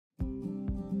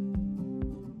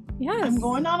Yes. I'm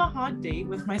going on a hot date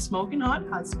with my smoking hot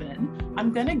husband.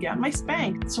 I'm going to get my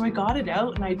Spanx. So I got it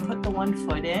out and I put the one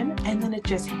foot in, and then it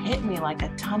just hit me like a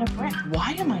ton of bricks.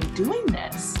 Why am I doing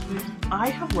this?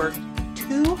 I have worked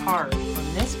too hard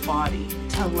on this body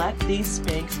to let these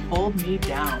Spanx hold me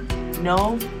down.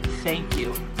 No, thank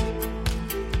you.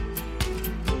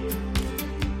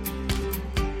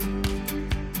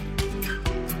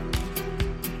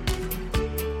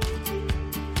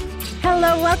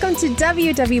 Hello, welcome to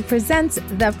WW Presents,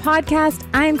 the podcast.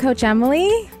 I'm Coach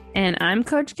Emily. And I'm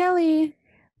Coach Kelly.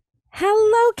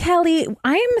 Hello, Kelly.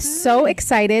 I am so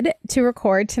excited to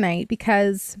record tonight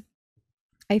because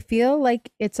I feel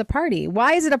like it's a party.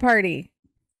 Why is it a party?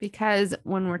 Because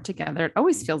when we're together, it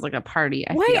always feels like a party.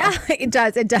 It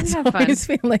does. It does always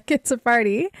feel like it's a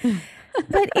party.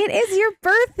 But it is your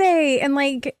birthday in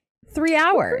like 3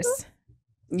 hours.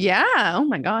 Yeah. Oh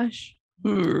my gosh.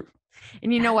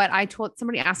 And you know what?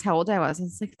 Somebody asked how old I was. I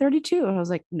was like 32. I was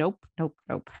like, nope.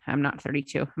 I'm not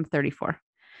 32. I'm 34.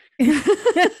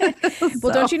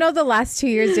 Well, don't you know the last 2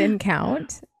 years didn't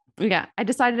count? Yeah. I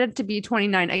decided to be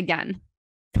 29 again.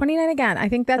 29 again. I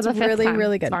think that's really,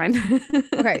 really good. It's fine.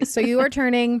 Okay. So you're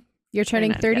turning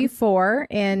 34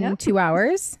 in 2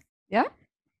 hours. Yeah.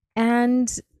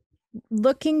 And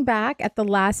looking back at the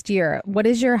last year, what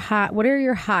are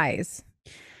your highs?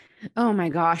 Oh my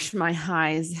gosh, my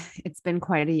highs. It's been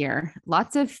quite a year.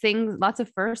 Lots of things, lots of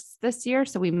firsts this year.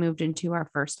 So we moved into our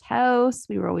first house.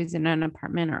 We were always in an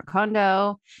apartment or a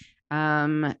condo.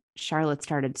 Charlotte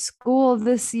started school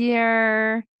this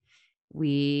year.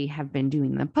 We have been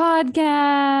doing the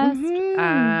podcast.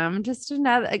 Just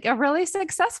a really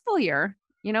successful year.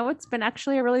 You know, it's been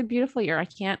actually a really beautiful year.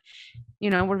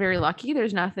 We're very lucky.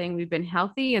 We've been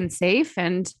healthy and safe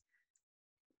and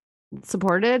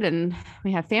supported, and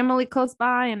we have family close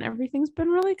by, and everything's been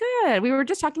really good. We were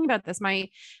just talking about this. My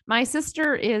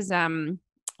sister is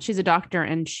she's a doctor,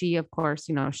 and she, of course,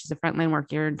 she's a frontline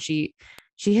worker, and she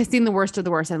has seen the worst of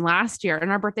the worst. And last year,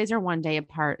 and our birthdays are one day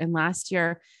apart, and last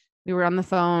year we were on the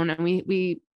phone and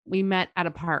we met at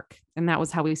a park, and that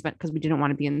was how we spent, because we didn't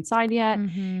want to be inside yet.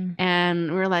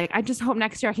 And we were like, I just hope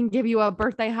next year I can give you a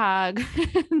birthday hug.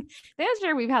 This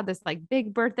year we've had this like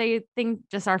big birthday thing,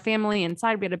 just our family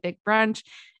inside. We had a big brunch,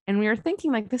 and we were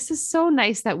thinking like, this is so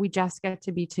nice that we just get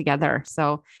to be together.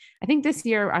 So I think this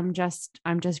year I'm just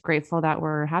grateful that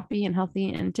we're happy and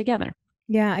healthy and together.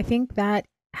 Yeah. I think that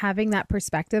having that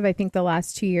perspective, I think the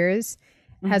last 2 years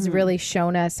has really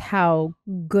shown us how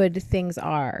good things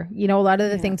are. A lot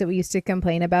of the things that we used to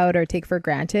complain about or take for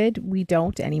granted, we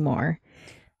don't anymore.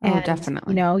 And,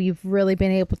 definitely. You've really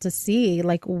been able to see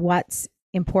like what's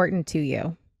important to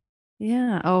you.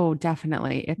 Yeah. Oh,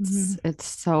 definitely. It's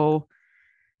so,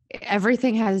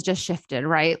 everything has just shifted,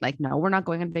 right? Like, no, we're not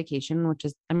going on vacation, we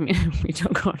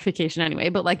don't go on vacation anyway,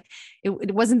 but like,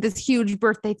 it wasn't this huge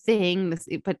birthday thing,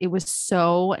 but it was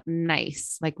so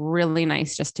nice, like really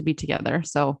nice just to be together.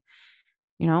 So,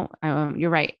 you're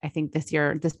right. I think this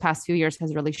past few years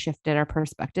has really shifted our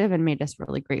perspective and made us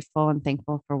really grateful and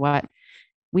thankful for what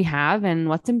we have and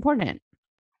what's important.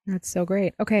 That's so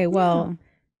great. Okay. Well,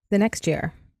 the next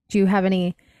year, do you have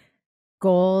any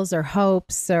goals or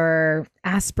hopes or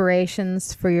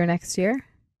aspirations for your next year?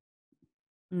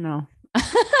 No.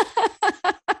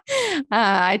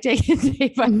 I take it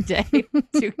day by day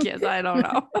with 2 kids. I don't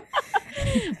know.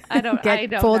 I don't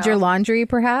fold know. Your laundry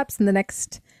perhaps in the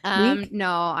next week?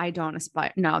 No, I don't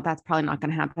aspire. No, that's probably not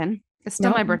going to happen. It's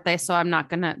still my birthday, so I'm not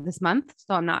going to this month.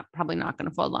 So I'm probably not going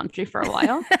to fold laundry for a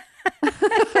while.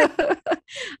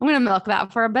 I'm going to milk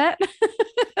that for a bit.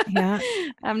 Yeah.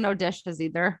 I have no dishes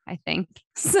either, I think.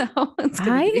 So it's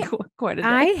going to be quite a day.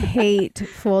 I hate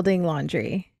folding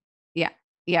laundry.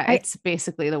 Yeah. It's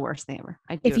basically the worst thing ever.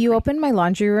 If you open my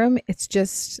laundry room, it's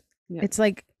just, it's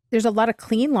like, there's a lot of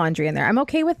clean laundry in there. I'm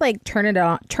okay with like turning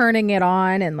it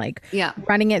on and like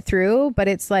running it through. But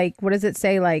it's like, what does it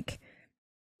say? Like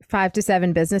 5 to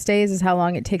 7 business days is how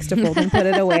long it takes to fold and put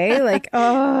it away. Like,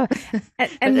 oh,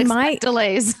 and my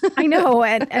delays. I know.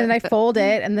 And I fold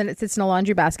it, and then it sits in a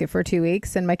laundry basket for 2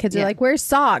 weeks. And my kids are like, "Where's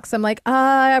socks?" I'm like,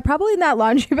 probably in that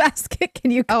laundry basket.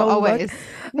 Can you go always.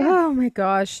 Yeah. Oh my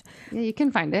gosh. Yeah, you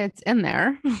can find it. It's in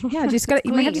there. Yeah,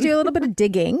 you might have to do a little bit of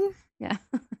digging. Yeah.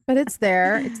 But it's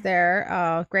there. It's there.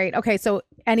 Oh, great. Okay. So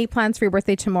any plans for your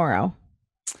birthday tomorrow?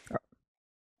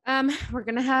 We're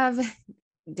going to have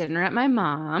dinner at my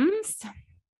mom's,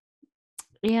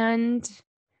 and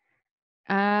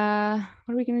what are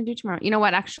we going to do tomorrow? You know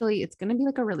what? Actually, it's going to be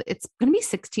it's going to be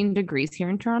 16 degrees here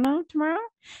in Toronto tomorrow,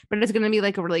 but it's going to be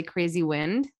like a really crazy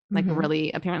wind, like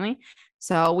really apparently.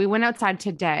 So we went outside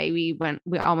today. We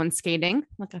all went skating,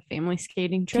 like a family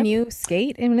skating trip. Can you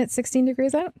skate when it's 16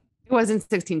 degrees out? It wasn't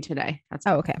 16 today.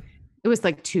 Okay. It was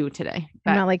like 2 today.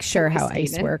 I'm not like sure how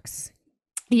ice works.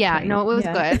 Yeah, no, it was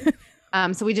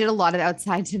good. So we did a lot of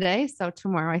outside today. So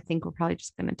tomorrow, I think we're probably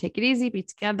just going to take it easy, be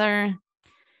together.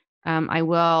 I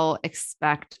will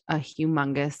expect a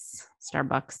humongous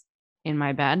Starbucks in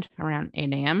my bed around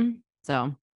 8 a.m.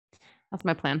 So that's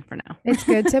my plan for now.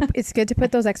 It's good to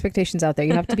put those expectations out there.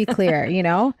 You have to be clear,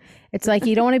 It's like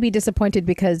you don't want to be disappointed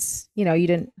because, you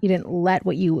didn't let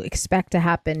what you expect to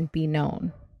happen be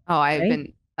known. Oh,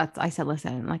 I said,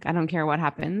 listen, like, I don't care what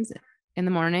happens in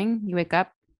the morning. You wake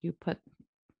up,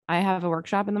 I have a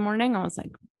workshop in the morning. I was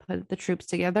like, put the troops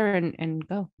together and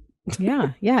go.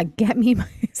 Yeah. Get me my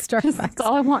Starbucks. That's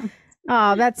all I want.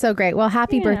 Oh, that's so great. Well,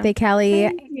 happy birthday, Kelly.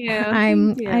 Thank you.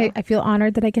 I feel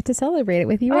honored that I get to celebrate it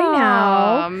with you right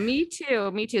now. Me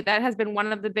too. That has been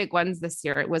one of the big ones this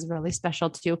year. It was really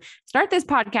special to start this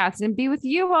podcast and be with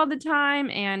you all the time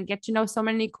and get to know so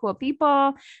many cool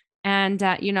people. And,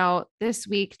 this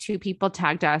week, 2 people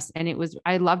tagged us and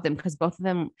I love them because both of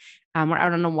them were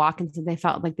out on a walk and so they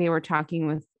felt like they were talking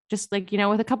with just like,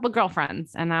 with a couple of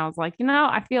girlfriends. And I was like,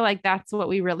 I feel like that's what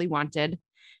we really wanted.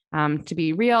 To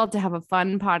be real, to have a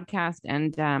fun podcast.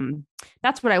 And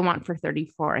that's what I want for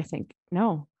 34, I think.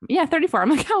 No. Yeah, 34. I'm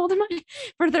like, how old am I?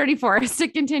 For 34 is to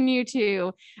continue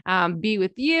to be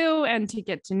with you and to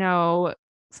get to know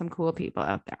some cool people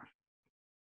out there.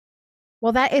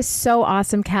 Well, that is so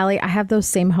awesome, Callie. I have those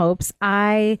same hopes.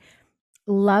 I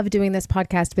love doing this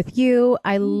podcast with you.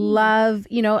 I love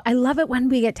it when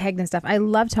we get tagged and stuff. I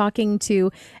love talking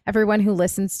to everyone who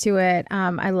listens to it.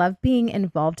 I love being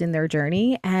involved in their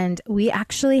journey. And we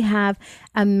actually have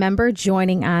a member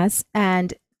joining us,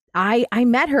 and I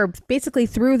met her basically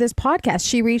through this podcast.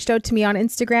 She reached out to me on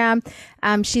Instagram.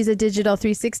 She's a Digital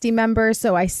 360 member,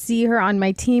 so I see her on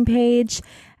my team page.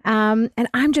 And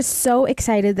I'm just so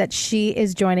excited that she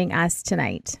is joining us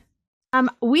tonight.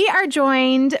 We are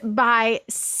joined by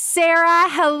Sarah.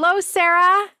 Hello,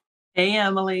 Sarah. Hey,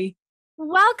 Emily.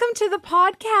 Welcome to the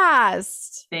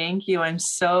podcast. Thank you. I'm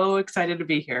so excited to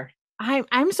be here.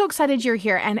 I'm so excited you're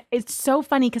here. And it's so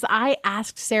funny because I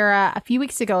asked Sarah a few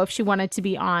weeks ago if she wanted to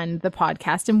be on the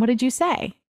podcast. And what did you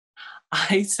say?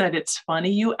 I said, it's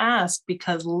funny you asked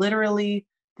because literally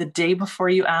the day before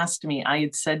you asked me, I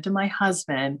had said to my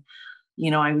husband,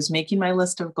 I was making my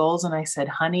list of goals and I said,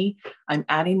 honey, I'm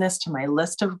adding this to my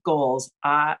list of goals.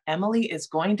 Emily is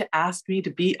going to ask me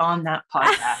to be on that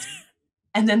podcast.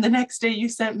 And then the next day you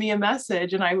sent me a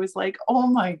message and I was like, oh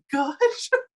my gosh.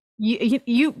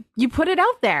 You put it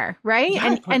out there, right? Yeah,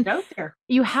 I put it out there.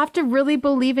 You have to really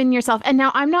believe in yourself. And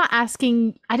now I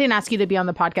didn't ask you to be on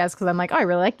the podcast because I'm like, oh, I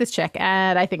really like this chick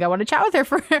and I think I want to chat with her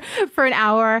for an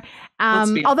hour.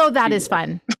 Although that is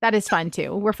fun. That is fun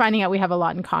too. We're finding out we have a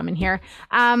lot in common here.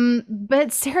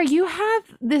 But Sarah, you have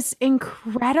this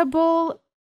incredible,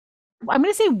 I'm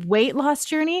going to say weight loss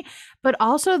journey, but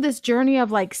also this journey of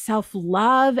like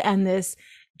self-love and this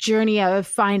journey of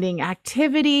finding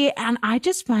activity. And I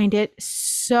just find it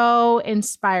so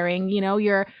inspiring.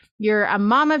 You're a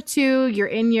mom of 2, you're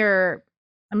in your,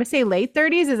 I'm going to say late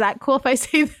 30s. Is that cool if I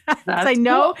say that? I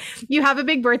know cool. You have a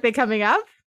big birthday coming up.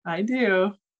 I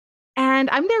do. And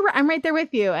I'm right there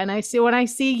with you. And when I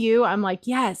see you, I'm like,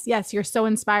 yes, you're so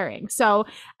inspiring. So,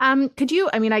 could you,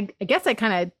 I guess I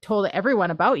kind of told everyone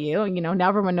about you, now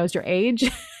everyone knows your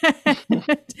age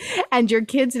and your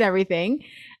kids and everything.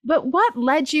 But what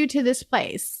led you to this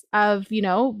place of,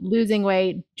 losing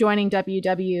weight, joining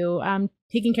WW,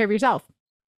 taking care of yourself?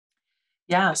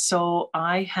 Yeah. So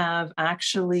I've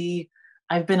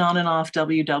been on and off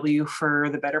WW for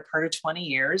the better part of 20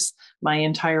 years, my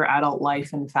entire adult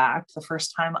life. In fact, the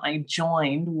first time I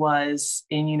joined was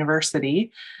in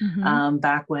university,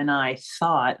 back when I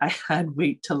thought I had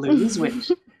weight to lose,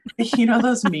 which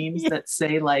those memes that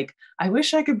say like, I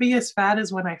wish I could be as fat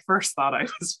as when I first thought I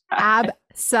was fat.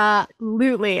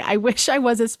 Absolutely. I wish I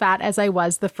was as fat as I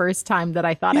was the first time that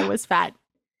I thought I was fat.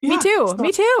 Yeah. Me too. So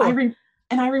Me too.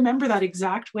 I remember that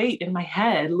exact weight in my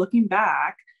head looking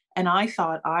back. And I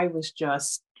thought I was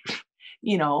just,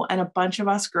 and a bunch of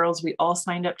us girls, we all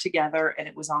signed up together and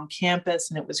it was on campus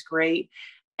and it was great.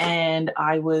 And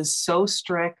I was so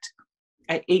strict.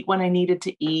 I ate when I needed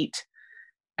to eat.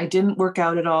 I didn't work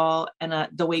out at all. And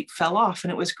the weight fell off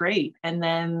and it was great. And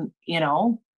then,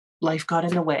 life got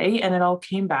in the way and it all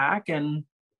came back. And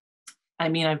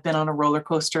I've been on a roller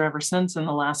coaster ever since in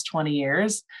the last 20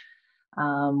 years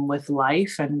with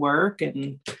life and work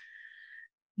and,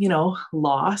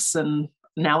 loss and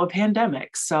now a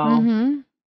pandemic. So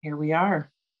here we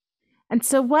are. And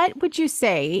so what would you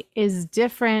say is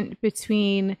different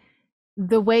between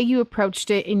the way you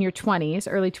approached it in your 20s,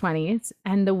 early 20s,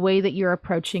 and the way that you're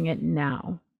approaching it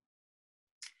now?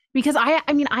 Because I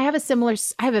mean, I have a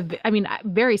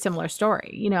very similar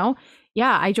story, you know?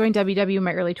 Yeah, I joined WW in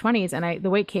my early 20s and the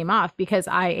weight came off because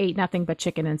I ate nothing but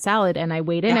chicken and salad and I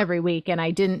weighed in every week and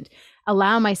I didn't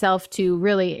allow myself to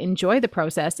really enjoy the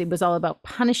process. It was all about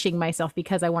punishing myself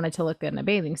because I wanted to look good in a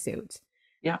bathing suit.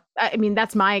 Yeah. I mean,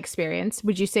 that's my experience.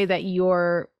 Would you say that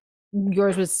yours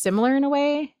was similar in a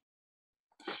way?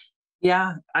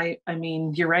 Yeah, I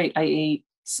mean, you're right. I ate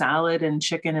salad and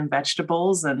chicken and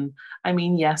vegetables. And I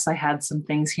mean, yes, I had some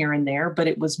things here and there, but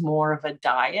it was more of a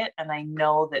diet. And I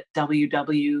know that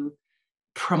WW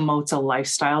promotes a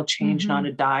lifestyle change, not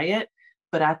a diet.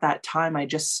 But at that time, I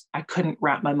couldn't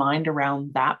wrap my mind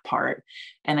around that part.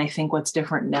 And I think what's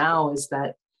different now is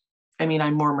that, I mean,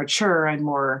 I'm more mature, I'm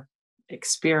more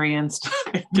experienced,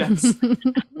 I guess.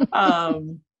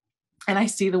 And I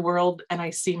see the world and I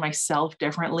see myself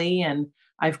differently. And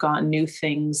I've got new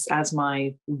things as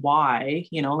my why,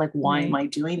 you know, like, why am I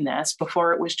doing this?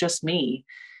 Before it was just me.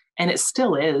 And it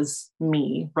still is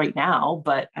me right now.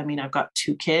 But I mean, I've got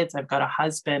 2 kids, I've got a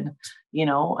husband, you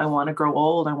know, I want to grow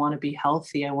old. I want to be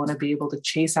healthy. I want to be able to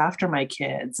chase after my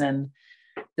kids. And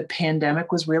the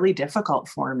pandemic was really difficult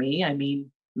for me. I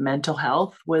mean, mental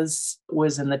health was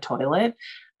in the toilet.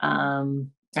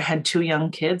 I had 2 young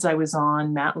kids. I was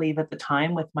on mat leave at the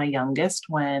time with my youngest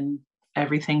when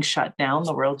everything shut down,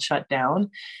 the world shut down.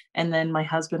 And then my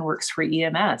husband works for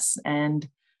EMS. And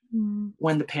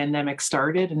when the pandemic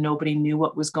started and nobody knew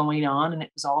what was going on and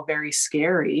it was all very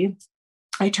scary,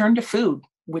 I turned to food,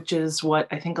 which is what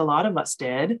I think a lot of us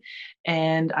did.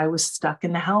 And I was stuck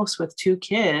in the house with 2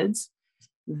 kids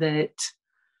that,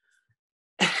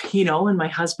 you know, and my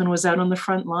husband was out on the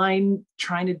front line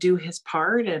trying to do his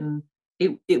part. And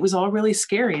it was all really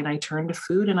scary. And I turned to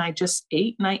food and I just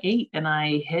ate and I ate and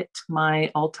I hit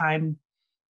my all-time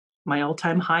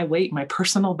high weight, my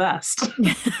personal best,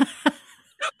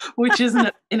 which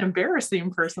isn't an embarrassing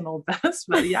personal best,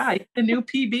 but yeah, I hit a new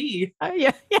PB.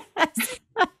 Yeah. Yes.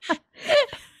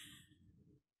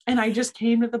 And I just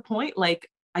came to the point, like,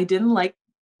 I didn't like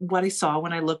what I saw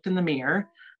when I looked in the mirror.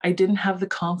 I didn't have the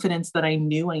confidence that I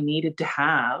knew I needed to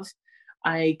have.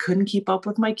 I couldn't keep up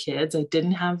with my kids. I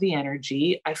didn't have the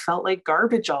energy. I felt like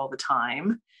garbage all the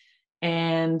time.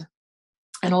 And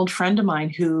an old friend of mine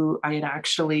who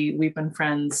we've been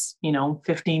friends, you know,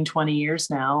 15, 20 years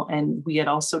now. And we had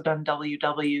also done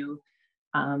WW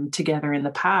together in the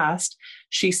past.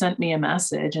 She sent me a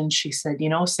message and she said, you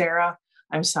know, Sarah,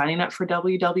 I'm signing up for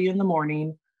WW in the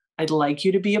morning. I'd like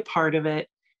you to be a part of it.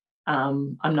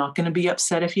 I'm not going to be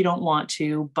upset if you don't want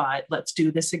to, but let's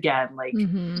do this again. Like,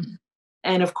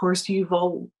 and of course we've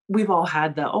all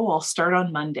had I'll start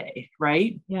on Monday.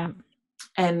 Right. Yeah.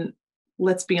 And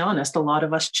let's be honest, a lot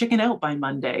of us chicken out by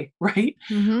Monday, right?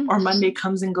 Or Monday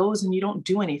comes and goes and you don't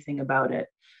do anything about it.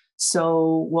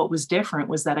 So what was different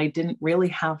was that I didn't really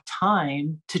have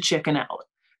time to chicken out.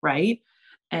 Right.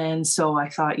 And so I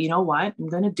thought, you know what, I'm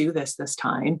going to do this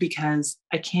time because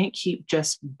I can't keep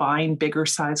just buying bigger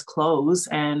size clothes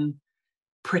and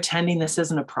pretending this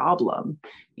isn't a problem.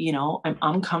 You know, I'm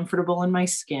uncomfortable in my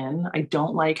skin. I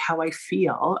don't like how I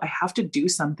feel. I have to do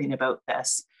something about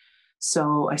this.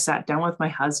 So I sat down with my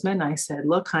husband. I said,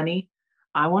 look, honey,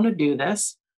 I want to do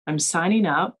this. I'm signing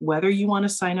up. Whether you want to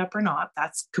sign up or not,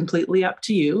 that's completely up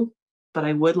to you. But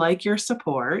I would like your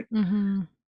support.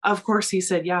 Of course, he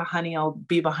said, yeah, honey, I'll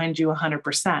be behind you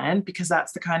 100% because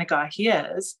that's the kind of guy he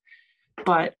is.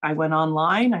 But I went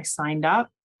online, I signed up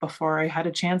before I had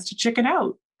a chance to chicken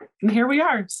out. And here we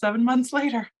are 7 months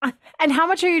later. And how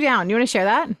much are you down? You want to share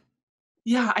that?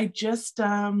 Yeah, I just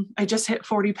hit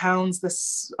 40 pounds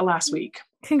this last week.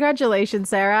 Congratulations,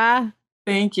 Sarah.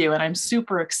 Thank you. And I'm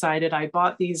super excited. I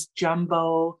bought these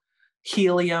jumbo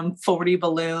helium 40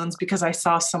 balloons because I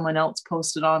saw someone else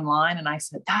post it online and I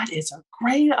said, that is a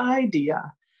great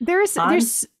idea. There's so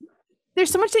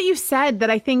much that you said that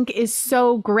I think is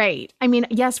so great. I mean,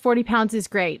 yes, 40 pounds is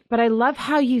great, but I love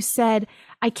how you said,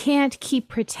 I can't keep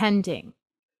pretending.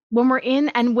 When we're in,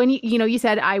 and when you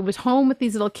said I was home with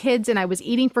these little kids and I was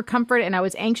eating for comfort and I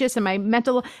was anxious and my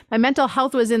mental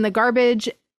health was in the garbage.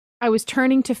 I was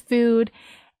turning to food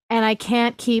and I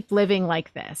can't keep living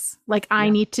like this. Like I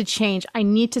need to change. I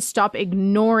need to stop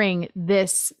ignoring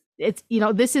this. It's,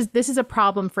 this is a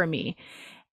problem for me.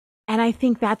 And I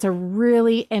think that's a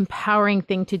really empowering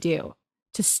thing to do,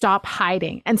 to stop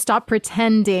hiding and stop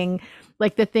pretending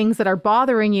like the things that are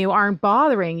bothering you aren't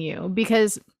bothering you,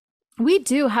 because we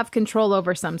do have control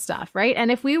over some stuff, right?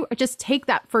 And if we just take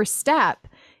that first step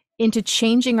into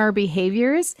changing our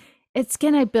behaviors, it's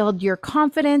going to build your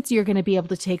confidence. You're going to be able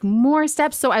to take more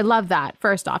steps. So I love that,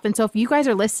 first off. And so if you guys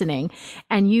are listening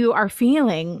and you are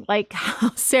feeling like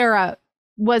how Sarah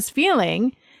was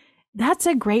feeling, that's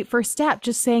a great first step.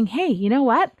 Just saying, hey, you know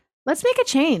what? Let's make a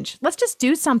change. Let's just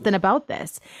do something about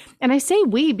this. And I say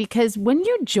we because when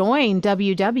you join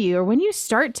WW or when you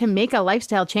start to make a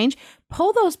lifestyle change,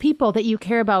 pull those people that you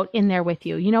care about in there with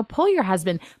you. You know, pull your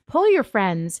husband, pull your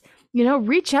friends, you know,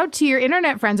 reach out to your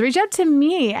internet friends, reach out to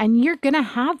me, and you're going to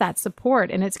have that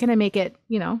support, and it's going to make it,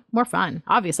 you know, more fun,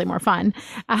 obviously more fun.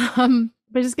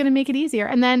 But it's going to make it easier.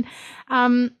 And then,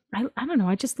 I don't know.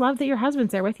 I just love that your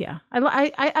husband's there with you. I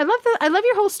love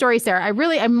your whole story, Sarah.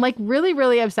 I'm like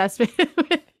really obsessed with you.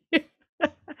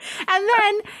 And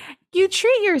then you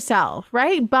treat yourself,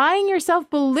 right? Buying yourself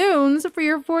balloons for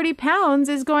your 40 pounds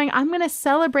is going, I'm going to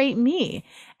celebrate me.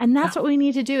 And that's what we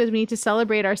need to do, is we need to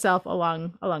celebrate ourselves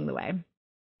along the way.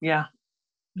 Yeah.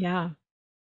 Yeah.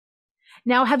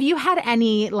 Now, have you had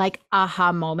any like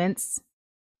aha moments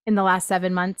in the last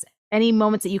 7 months? Any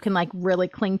moments that you can like really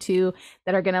cling to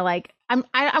that are going to like,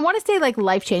 I want to say like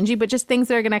life changing, but just things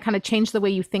that are going to kind of change the way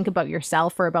you think about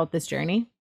yourself or about this journey?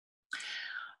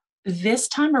 This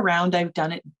time around, I've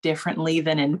done it differently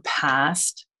than in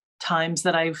past times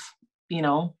that I've, you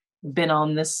know, been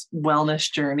on this wellness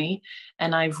journey.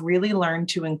 And I've really learned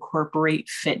to incorporate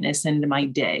fitness into my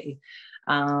day.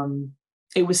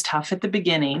 It was tough at the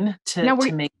beginning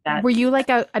to make that. Were you like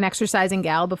an exercising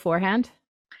gal beforehand?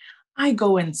 I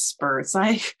go in spurts.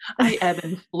 I ebb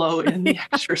and flow in the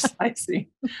exercising.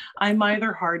 I'm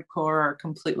either hardcore or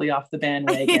completely off the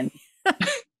bandwagon.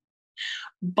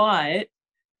 But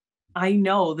I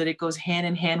know that it goes hand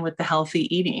in hand with the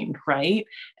healthy eating, right?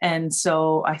 And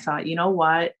so I thought, you know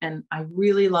what? And I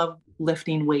really love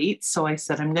lifting weights. So I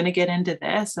said, I'm going to get into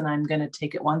this and I'm going to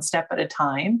take it one step at a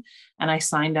time. And I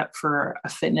signed up for a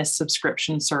fitness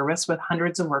subscription service with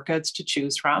hundreds of workouts to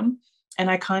choose from. And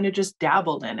I kind of just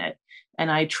dabbled in it. And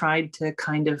I tried to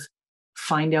kind of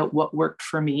find out what worked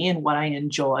for me and what I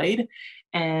enjoyed.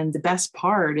 And the best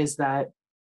part is that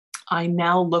I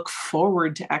now look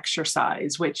forward to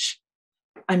exercise, which,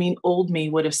 I mean, old me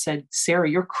would have said, Sarah,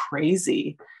 you're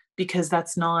crazy, because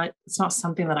it's not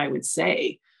something that I would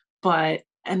say. But,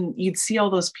 and you'd see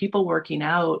all those people working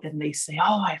out and they say,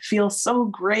 oh, I feel so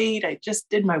great. I just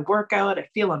did my workout. I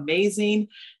feel amazing.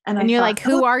 And you're like,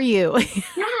 who are you?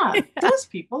 Yeah, those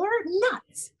people are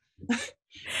nuts.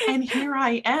 And here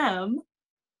I am.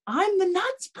 I'm the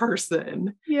nuts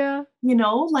person. Yeah. You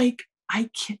know, like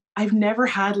I've never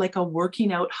had like a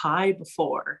working out high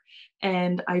before.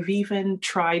 And I've even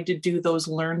tried to do those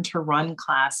learn to run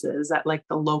classes at like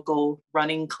the local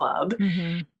running club.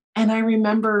 Mm-hmm. And I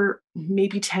remember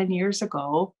maybe 10 years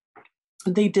ago,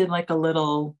 they did like a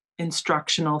little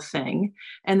instructional thing.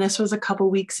 And this was a couple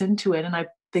weeks into it. And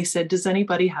they said, does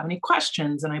anybody have any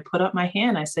questions? And I put up my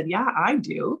hand. I said, yeah, I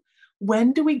do.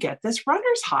 When do we get this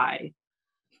runner's high?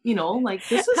 You know, like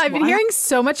this is I've been hearing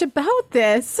so much about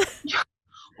this. Yeah.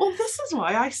 Well, this is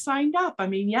why I signed up. I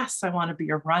mean, yes, I want to be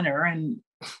a runner,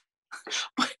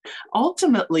 but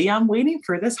ultimately I'm waiting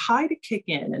for this high to kick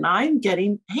in and I'm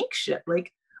getting anxious.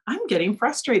 Like I'm getting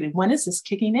frustrated. When is this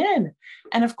kicking in?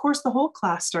 And of course the whole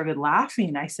class started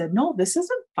laughing. I said, no, this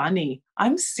isn't funny.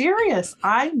 I'm serious.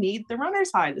 I need the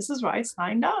runner's high. This is why I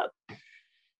signed up.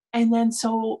 And then,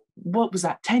 so what was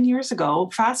that? 10 years ago,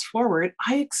 fast forward,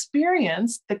 I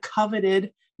experienced the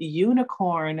coveted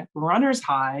unicorn runner's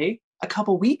high a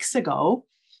couple weeks ago.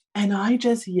 And I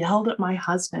just yelled at my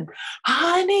husband,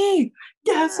 honey,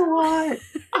 guess what?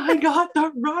 I got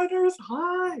the runner's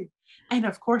high. And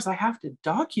of course I have to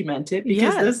document it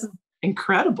because this is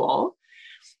incredible.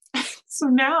 So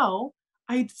now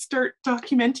I start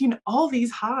documenting all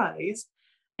these highs.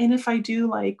 And if I do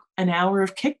like an hour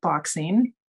of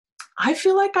kickboxing, I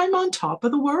feel like I'm on top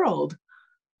of the world.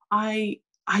 I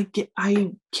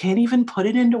can't even put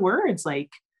it into words.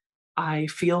 Like I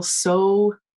feel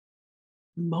so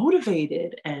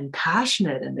motivated and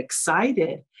passionate and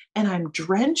excited, and I'm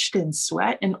drenched in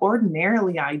sweat. And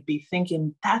ordinarily I'd be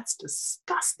thinking that's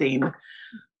disgusting,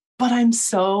 but I'm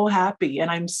so happy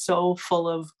and I'm so full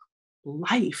of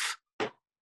life.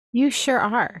 You sure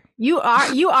are. You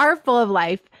are full of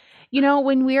life. You know,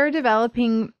 when we are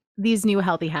developing these new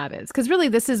healthy habits, because really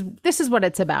this is what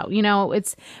it's about. You know,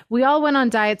 we all went on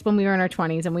diets when we were in our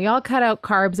 20s and we all cut out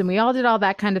carbs and we all did all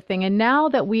that kind of thing. And now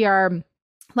that we are,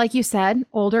 like you said,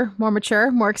 older, more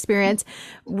mature, more experienced,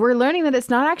 we're learning that it's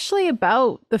not actually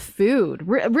about the food.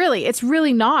 Really, it's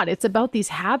really not. It's about these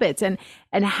habits and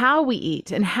how we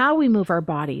eat and how we move our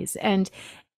bodies. And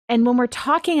when we're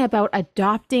talking about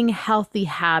adopting healthy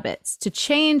habits to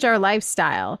change our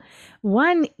lifestyle,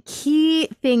 one key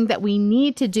thing that we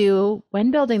need to do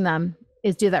when building them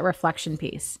is do that reflection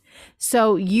piece.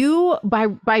 So you, by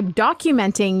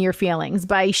documenting your feelings,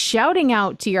 by shouting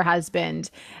out to your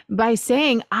husband, by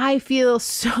saying, I feel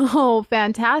so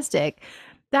fantastic,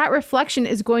 that reflection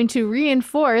is going to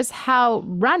reinforce how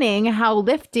running, how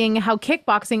lifting, how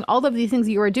kickboxing, all of these things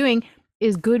you are doing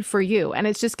is good for you. And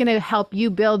it's just going to help you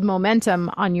build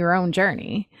momentum on your own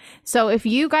journey. So if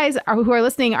you guys who are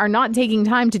listening are not taking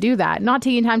time to do that, not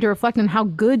taking time to reflect on how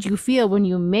good you feel when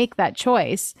you make that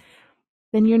choice,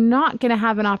 then you're not going to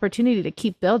have an opportunity to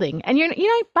keep building. And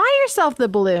buy yourself the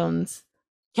balloons,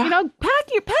 pat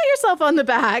yourself on the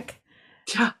back.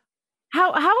 Yeah.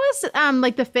 How is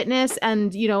like the fitness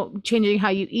and, changing how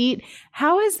you eat,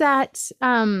 how is that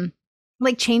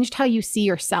like changed how you see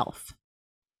yourself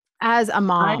as a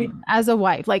mom, as a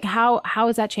wife? Like how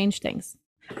has that changed things?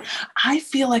 I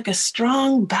feel like a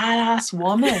strong, badass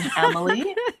woman,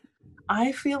 Emily.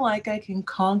 I feel like I can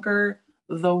conquer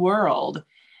the world.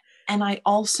 And I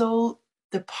also,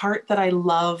 the part that I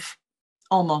love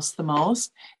almost the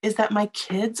most is that my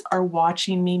kids are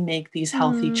watching me make these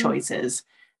healthy choices.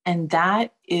 And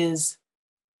that is,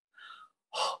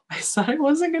 I said I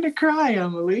wasn't going to cry,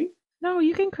 Emily. No,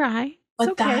 you can cry.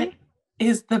 But that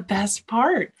is the best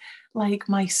part. Like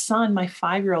my son, my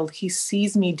 5-year-old, he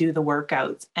sees me do the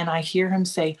workouts and I hear him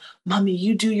say, Mommy,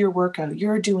 you do your workout.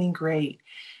 You're doing great.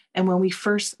 And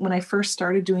when I first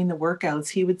started doing the workouts,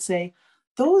 he would say,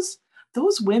 those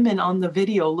women on the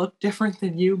video look different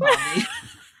than you, Mommy.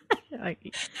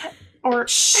 Or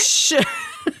shh.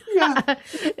 Yeah.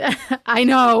 I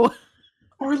know.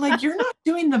 Or like, you're not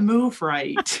doing the move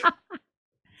right.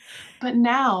 But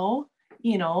now,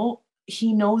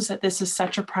 he knows that this is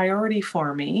such a priority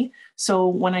for me. So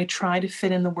when I try to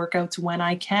fit in the workouts when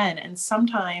I can, and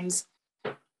sometimes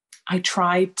I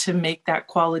try to make that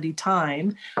quality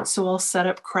time. So I'll set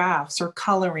up crafts or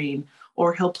coloring,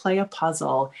 or he'll play a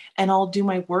puzzle and I'll do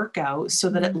my workout so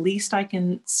that at least I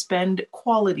can spend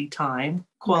quality time,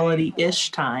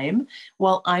 quality-ish time,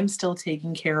 while I'm still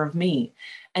taking care of me.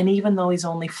 And even though he's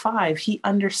only 5, he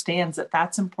understands that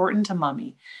that's important to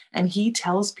Mommy. And he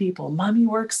tells people, Mommy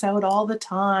works out all the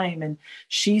time and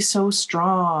she's so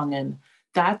strong. And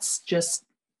that's just,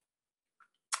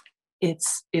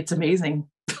 it's amazing.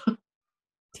 To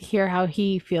hear how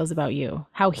he feels about you,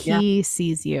 how he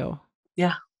sees you.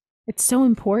 Yeah. It's so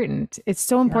important. It's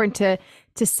so important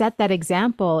to set that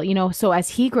example, so as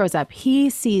he grows up, he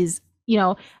sees,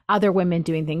 other women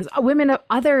doing things, women of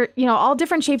other, all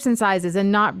different shapes and sizes,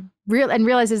 and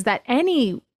realizes that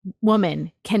any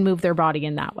woman can move their body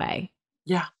in that way.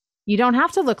 Yeah. You don't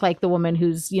have to look like the woman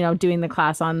who's, doing the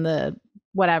class on the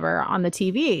whatever on the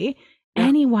TV. Yeah.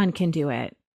 Anyone can do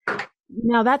it.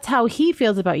 Now that's how he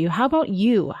feels about you. How about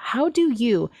you? How do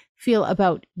you feel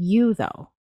about you though?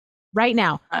 Right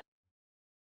now.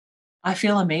 I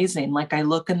feel amazing. Like I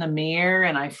look in the mirror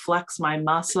and I flex my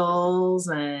muscles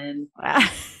and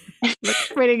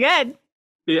looks pretty good.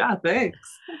 Yeah, thanks.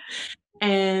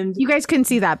 And you guys couldn't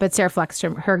see that, but Sarah flexed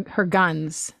her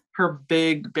guns. Her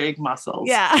big muscles.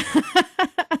 Yeah.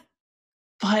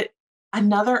 But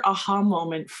another aha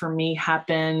moment for me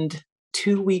happened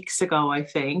 2 weeks ago, I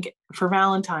think, for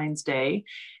Valentine's Day.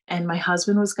 And my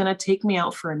husband was going to take me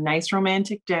out for a nice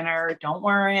romantic dinner. Don't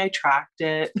worry, I tracked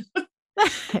it.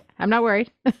 I'm not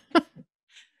worried.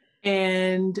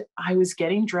 And I was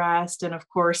getting dressed. And of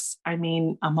course, a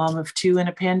mom of 2 in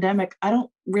a pandemic, I don't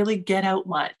really get out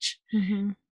much,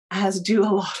 as do a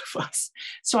lot of us.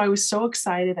 So I was so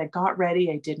excited. I got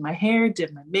ready. I did my hair,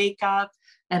 did my makeup,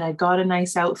 and I got a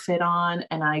nice outfit on.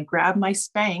 And I grabbed my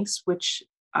Spanx, which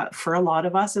for a lot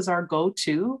of us is our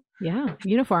go-to. Yeah,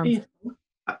 uniform.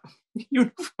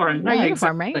 Uniform. Our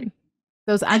uniform, exactly. Right?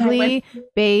 Those ugly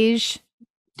beige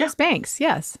Spanx,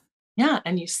 yes. Yeah,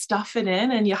 and you stuff it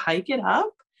in and you hike it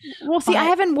up. Well, see, I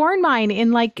haven't worn mine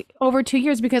in like over 2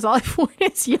 years because all I've worn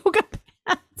is yoga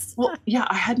pants. Well, yeah,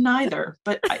 I had neither,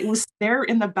 but it was there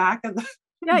in the back of the...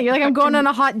 Yeah, you're like, I'm going on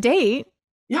a hot date.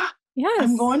 Yeah. Yes.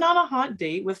 I'm going on a hot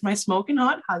date with my smoking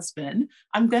hot husband.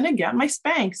 I'm going to get my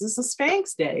Spanx. It's a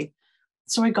Spanx day.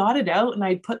 So I got it out and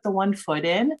I put the one foot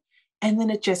in, and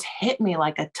then it just hit me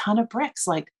like a ton of bricks.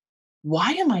 Like,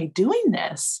 why am I doing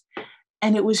this?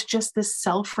 And it was just this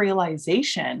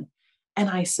self-realization. And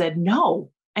I said, no,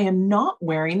 I am not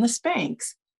wearing the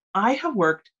Spanx. I have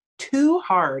worked too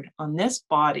hard on this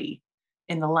body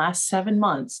in the last 7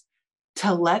 months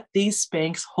to let these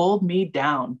Spanx hold me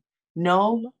down.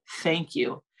 No, thank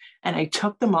you. And I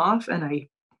took them off and I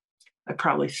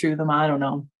probably threw them, I don't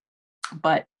know.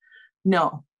 But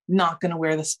no, not going to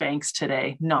wear the Spanx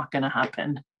today. Not going to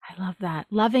happen. I love that.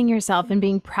 Loving yourself and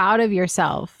being proud of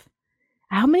yourself.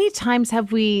 How many times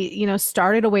have we,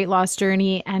 started a weight loss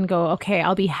journey and go, okay,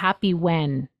 I'll be happy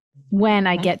when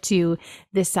I get to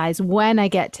this size, when I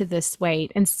get to this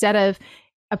weight, instead of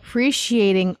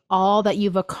appreciating all that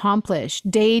you've accomplished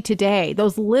day to day.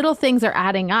 Those little things are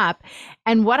adding up.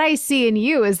 And what I see in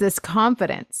you is this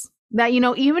confidence that,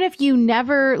 even if you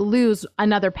never lose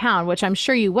another pound, which I'm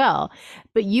sure you will,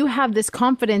 but you have this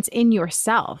confidence in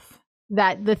yourself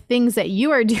that the things that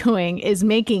you are doing is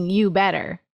making you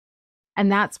better. And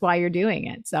that's why you're doing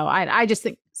it. So I just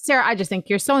think, Sarah,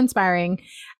 you're so inspiring.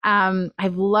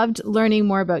 I've loved learning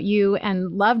more about you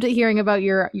and loved hearing about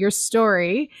your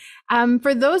story.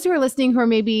 For those who are listening who are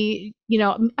maybe,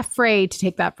 afraid to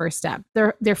take that first step,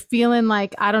 they're feeling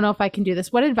like, I don't know if I can do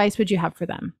this. What advice would you have for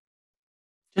them?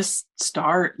 Just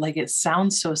start. Like, it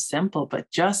sounds so simple,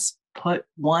 but just put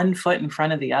one foot in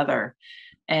front of the other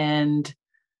and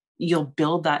you'll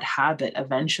build that habit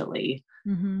eventually.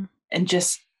 Mm-hmm. And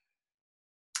just,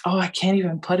 I can't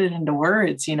even put it into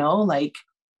words, like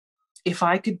if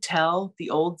I could tell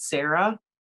the old Sarah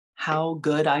how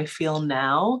good I feel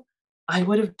now, I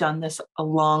would have done this a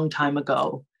long time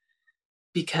ago,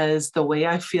 because the way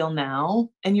I feel now,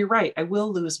 and you're right, I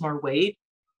will lose more weight,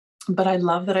 but I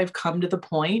love that I've come to the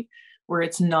point where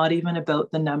it's not even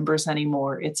about the numbers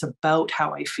anymore. It's about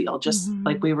how I feel, just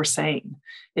like we were saying.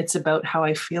 It's about how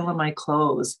I feel in my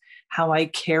clothes, how I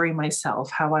carry myself,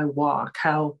 how I walk,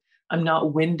 how I'm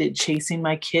not winded chasing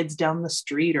my kids down the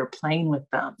street or playing with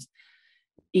them.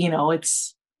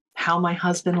 It's how my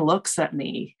husband looks at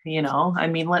me, I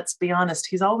mean, let's be honest.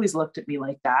 He's always looked at me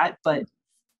like that, but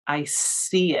I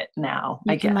see it now.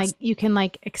 You can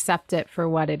accept it for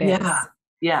what it is.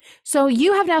 Yeah. So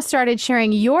you have now started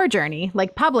sharing your journey,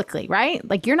 publicly, right?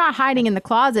 You're not hiding in the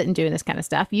closet and doing this kind of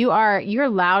stuff. You're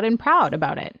loud and proud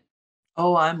about it.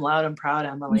 Oh, I'm loud and proud,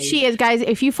 Emily. She is, guys.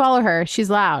 If you follow her, she's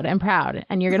loud and proud,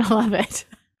 and you're going to love it.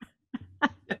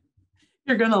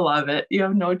 You're going to love it. You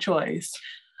have no choice.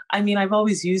 I mean, I've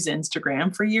always used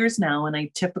Instagram for years now, and I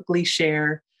typically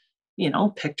share,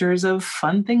 pictures of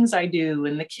fun things I do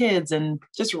and the kids and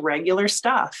just regular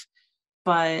stuff.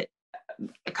 But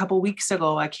a couple of weeks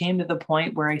ago, I came to the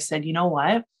point where I said, you know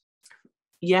what?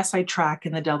 Yes, I track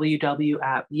in the WW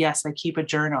app. Yes, I keep a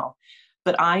journal,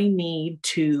 but I need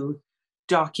to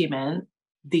document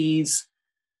these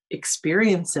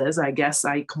experiences, I guess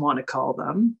I want to call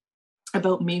them,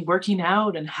 about me working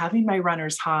out and having my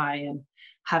runner's high and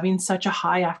having such a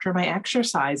high after my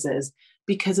exercises,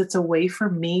 because it's a way for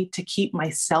me to keep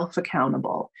myself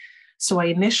accountable. So I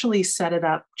initially set it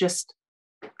up just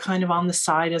kind of on the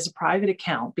side as a private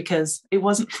account, because it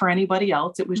wasn't for anybody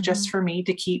else. It was just for me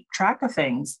to keep track of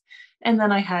things. And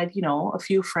then I had, a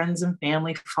few friends and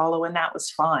family follow, and that was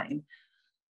fine.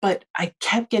 But I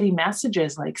kept getting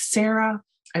messages like, Sarah,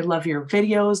 I love your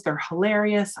videos. They're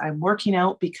hilarious. I'm working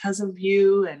out because of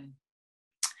you. And,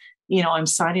 I'm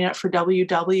signing up for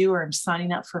WW, or I'm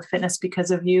signing up for fitness because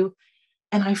of you.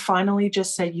 And I finally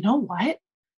just said, you know what?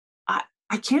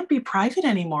 I can't be private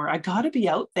anymore. I got to be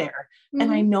out there. Mm-hmm.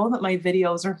 And I know that my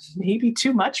videos are maybe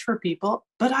too much for people,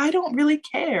 but I don't really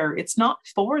care. It's not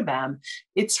for them.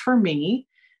 It's for me.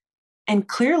 And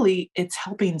clearly it's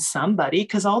helping somebody,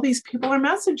 because all these people are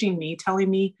messaging me, telling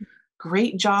me,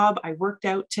 great job. I worked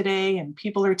out today, and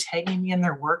people are tagging me in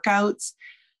their workouts.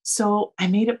 So I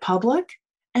made it public,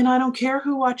 and I don't care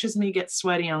who watches me get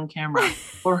sweaty on camera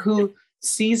or who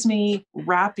sees me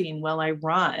rapping while I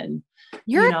run.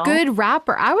 You're a good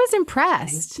rapper. I was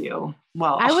impressed. Thank you.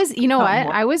 Well, I was,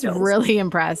 I was really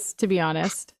impressed, to be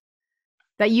honest,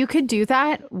 that you could do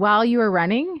that while you were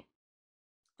running.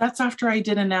 That's after I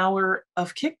did an hour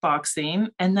of kickboxing,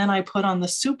 and then I put on the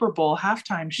Super Bowl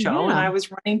halftime show, and I was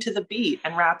running to the beat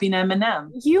and rapping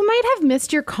Eminem. You might have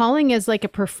missed your calling as a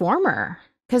performer,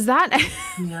 because that.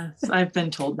 Yes, I've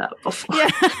been told that before. Yeah.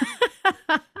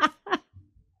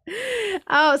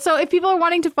 Oh, so if people are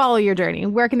wanting to follow your journey,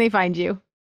 where can they find you?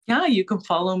 Yeah, you can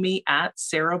follow me at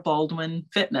Sarah Baldwin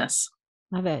Fitness.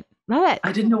 Love it. Love it.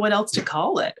 I didn't know what else to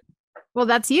call it. Well,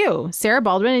 that's you, Sarah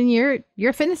Baldwin, and you're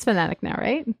a fitness fanatic now,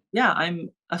 right? Yeah, I'm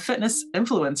a fitness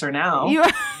influencer now. You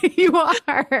are.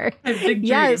 I have big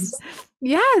dreams.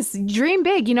 Yes, dream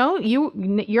big. You're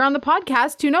on the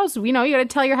podcast. Who knows? You got to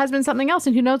tell your husband something else,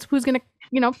 and who knows who's going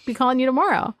to be calling you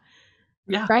tomorrow.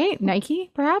 Yeah. Right? Nike,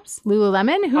 perhaps?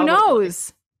 Lululemon? Who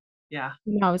knows? Yeah.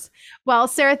 Who knows? Well,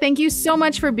 Sarah, thank you so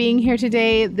much for being here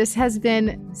today. This has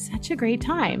been such a great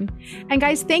time. And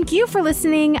guys, thank you for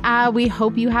listening. We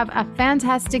hope you have a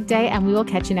fantastic day, and we will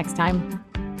catch you next time.